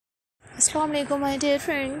Assalamu alaikum my dear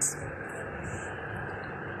friends,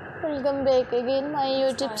 welcome back again my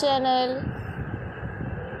YouTube channel.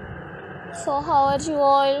 So how are you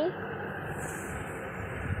all?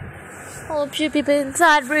 Hope you people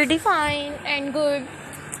are pretty fine and good.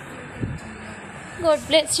 God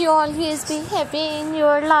bless you, always be happy in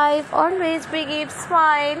your life, always be keep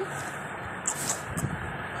smile.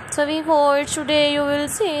 So viewers, today you will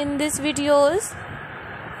see in these videos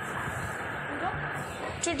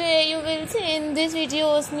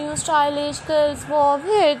new stylish girls bob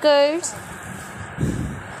haircuts,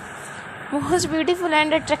 most beautiful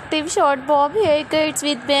and attractive short bob haircuts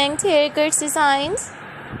with banked haircuts designs.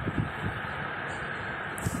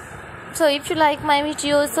 So if you like my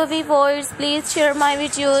videos, so viewers, please share my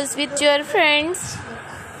videos with your friends,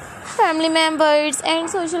 family members and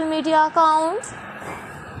social media accounts.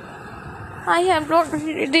 I have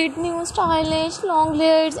uploaded new stylish long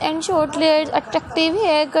layers and short layers attractive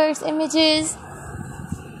haircuts images.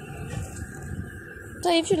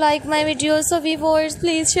 So if you like my videos, so viewers,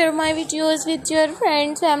 please share my videos with your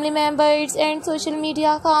friends, family members and social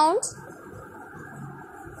media accounts.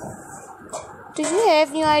 Do you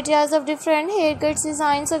have new ideas of different haircuts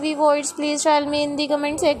designs? So viewers, please tell me in the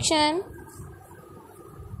comment section.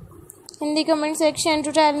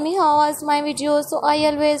 To tell me how was my videos. So I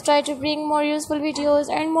always try to bring more useful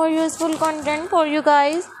videos and more useful content for you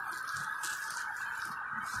guys.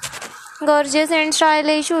 Gorgeous and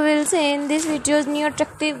stylish, you will see in these videos new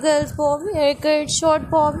attractive girls bob haircuts, short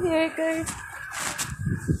bob haircuts.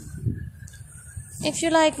 If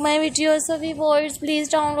you like my videos, so viewers, please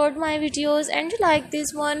download my videos and like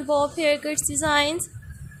this one bob haircuts designs.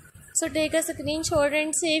 So take a screenshot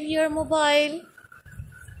and save your mobile.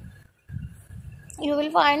 You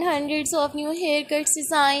will find hundreds of new haircuts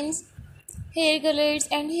designs, hair colors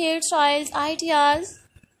and hairstyles ideas.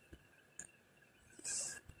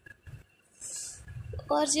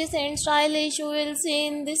 Gorgeous and stylish, you will see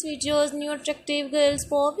in these videos new attractive girls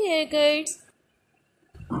bob haircuts.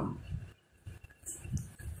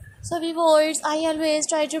 So viewers, I always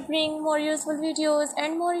try to bring more useful videos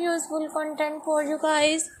and more useful content for you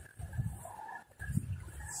guys.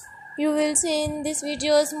 You will see in these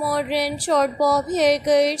videos modern short bob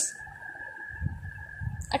haircuts,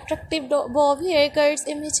 attractive bob haircuts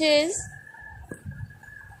images,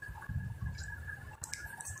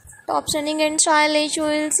 top stunning and stylish. You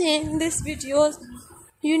will see in these videos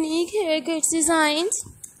unique haircuts designs.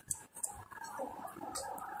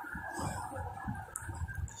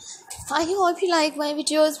 I hope you like my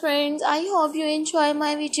videos, friends. I hope you enjoy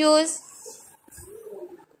my videos.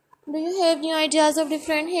 Do you have new ideas of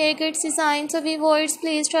different haircuts designs? So viewers,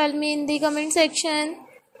 please tell me in the comment section.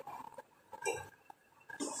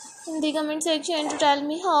 To tell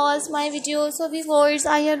me how was my videos. So viewers,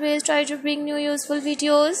 I always try to bring new useful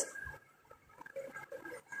videos.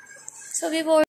 So viewers,